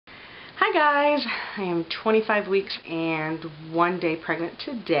Hi guys, I am 25 weeks and 1 day pregnant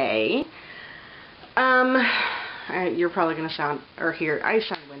today. You're probably going to sound, or hear, I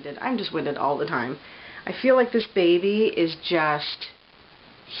sound winded. I'm just winded all the time. I feel like this baby is just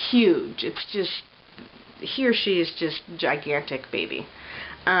huge. It's just, he or she is just gigantic baby.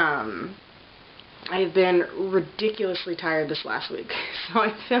 I've been ridiculously tired this last week, so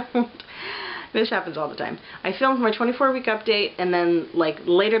I filmed. This happens all the time. I filmed my 24-week update, and then, like,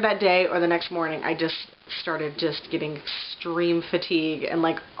 later that day or the next morning, I just started just getting extreme fatigue and,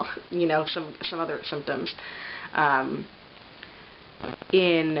 like, you know, some other symptoms.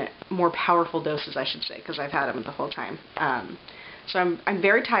 In more powerful doses, I should say, because I've had them the whole time. So I'm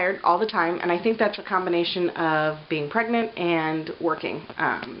very tired all the time, and I think that's a combination of being pregnant and working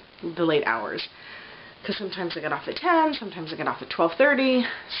the late hours. Because sometimes I get off at 10, sometimes I get off at 12:30,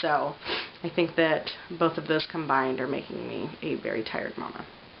 so I think that both of those combined are making me a very tired mama.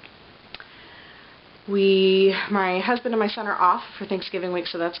 My husband and my son are off for Thanksgiving week,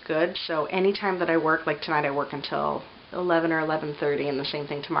 so that's good. So anytime that I work, like tonight I work until 11 or 11:30, and the same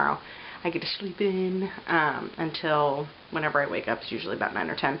thing tomorrow, I get to sleep in until whenever I wake up. It's usually about 9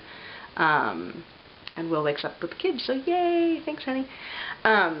 or 10. And Will wakes up with the kids, so yay! Thanks, honey.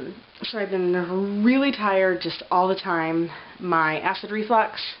 So I've been really tired just all the time. My acid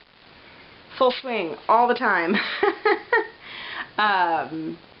reflux, full swing, all the time.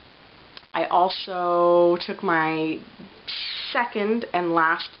 I also took my second and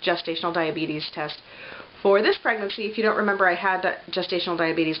last gestational diabetes test for this pregnancy. If you don't remember, I had gestational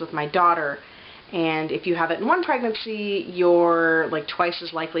diabetes with my daughter. And if you have it in one pregnancy, you're like twice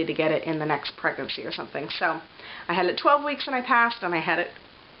as likely to get it in the next pregnancy or something. So I had it 12 weeks and I passed, and I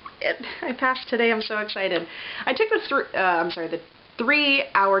passed today. I'm so excited. I took the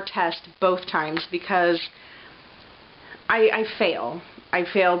 3-hour test both times because I fail. I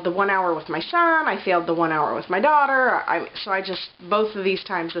failed the 1 hour with my son. I failed the 1 hour with my daughter. So I just, both of these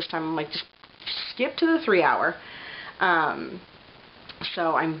times, this time I'm like, just skip to the 3-hour.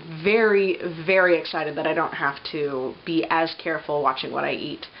 So I'm very, very excited that I don't have to be as careful watching what I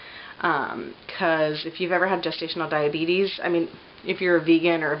eat. Because if you've ever had gestational diabetes, I mean, if you're a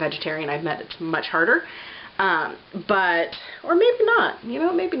vegan or a vegetarian, I've met it's much harder. Or maybe not, you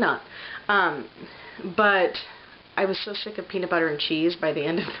know, maybe not. But I was so sick of peanut butter and cheese by the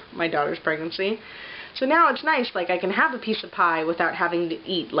end of my daughter's pregnancy. So now it's nice, like, I can have a piece of pie without having to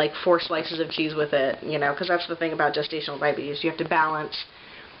eat, like, 4 slices of cheese with it, you know, because that's the thing about gestational diabetes. You have to balance,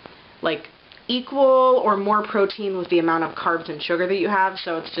 like, equal or more protein with the amount of carbs and sugar that you have,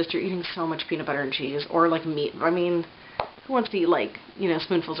 so it's just you're eating so much peanut butter and cheese, or, like, meat. I mean, who wants to eat, like, you know,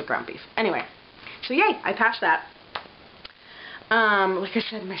 spoonfuls of ground beef? Anyway, so yay, I passed that. Like I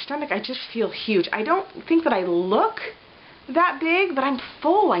said, my stomach, I just feel huge. I don't think that I look that big, but I'm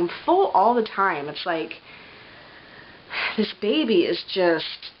full all the time. It's like this baby is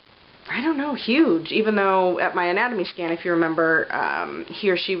just, I don't know, huge, even though at my anatomy scan, if you remember, he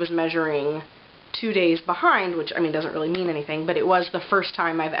or she was measuring 2 days behind, which, I mean, doesn't really mean anything, but it was the first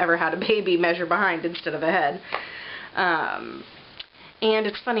time I've ever had a baby measure behind instead of ahead. And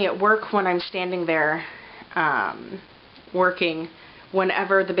it's funny, at work when I'm standing there working,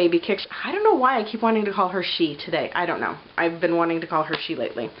 whenever the baby kicks, I don't know why I keep wanting to call her she today. I don't know. I've been wanting to call her she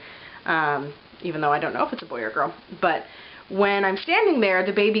lately, even though I don't know if it's a boy or girl. But when I'm standing there,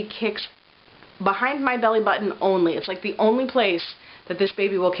 the baby kicks behind my belly button only. It's like the only place that this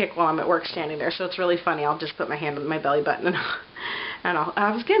baby will kick while I'm at work standing there. So it's really funny. I'll just put my hand on my belly button and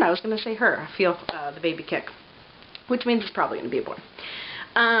I was going to say her. I feel the baby kick, which means it's probably going to be a boy.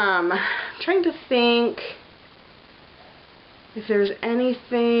 I'm trying to think if there's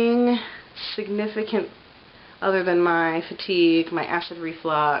anything significant other than my fatigue, my acid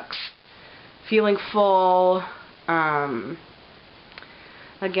reflux, feeling full.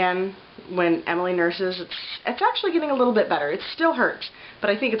 Again, when Emily nurses, it's actually getting a little bit better. It still hurts, but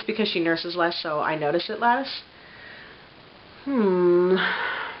I think it's because she nurses less, so I notice it less.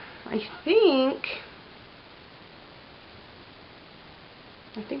 I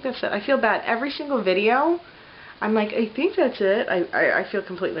think that's it. I feel bad. Every single video, I'm like, I think that's it. I feel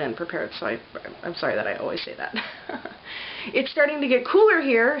completely unprepared, so I'm sorry that I always say that. It's starting to get cooler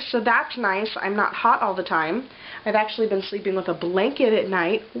here, so that's nice. I'm not hot all the time. I've actually been sleeping with a blanket at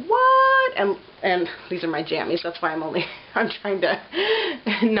night. What? And these are my jammies. That's why I'm trying to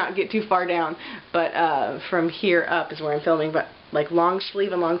not get too far down. But from here up is where I'm filming. But like long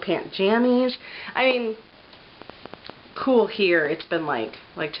sleeve and long pant jammies. I mean, cool here. It's been like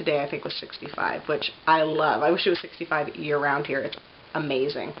today I think was 65, which I love. I wish it was 65 year-round here. It's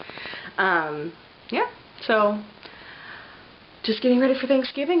amazing. Yeah, so just getting ready for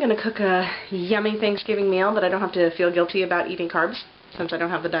Thanksgiving. Gonna cook a yummy Thanksgiving meal that I don't have to feel guilty about eating carbs since I don't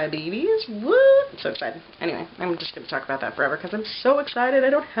have the diabetes. Woo! So excited. Anyway, I'm just gonna talk about that forever because I'm so excited I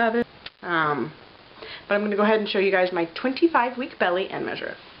don't have it. But I'm gonna go ahead and show you guys my 25-week belly and measure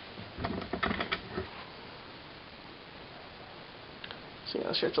it. So,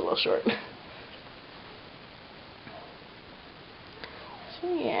 this shirt's a little short.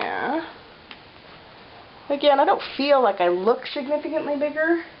 So yeah. Again, I don't feel like I look significantly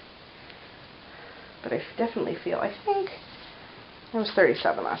bigger, but I definitely feel, I think, I was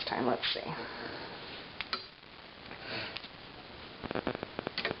 37 last time. Let's see.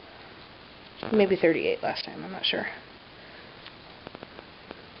 Maybe 38 last time, I'm not sure.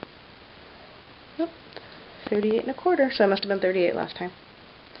 Nope, 38 and a quarter, so I must have been 38 last time.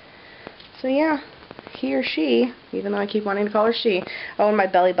 So yeah, he or she, even though I keep wanting to call her she. Oh, and my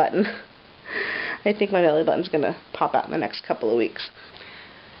belly button. I think my belly button's going to pop out in the next couple of weeks.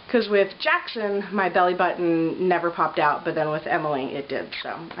 Because with Jackson, my belly button never popped out, but then with Emily, it did. So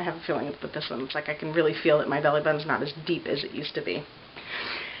I have a feeling with this one, it's like I can really feel that my belly button's not as deep as it used to be.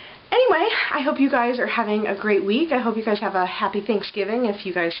 Anyway, I hope you guys are having a great week. I hope you guys have a happy Thanksgiving if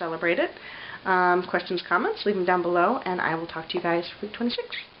you guys celebrate it. Questions, comments, leave them down below, and I will talk to you guys for week 26.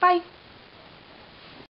 Bye!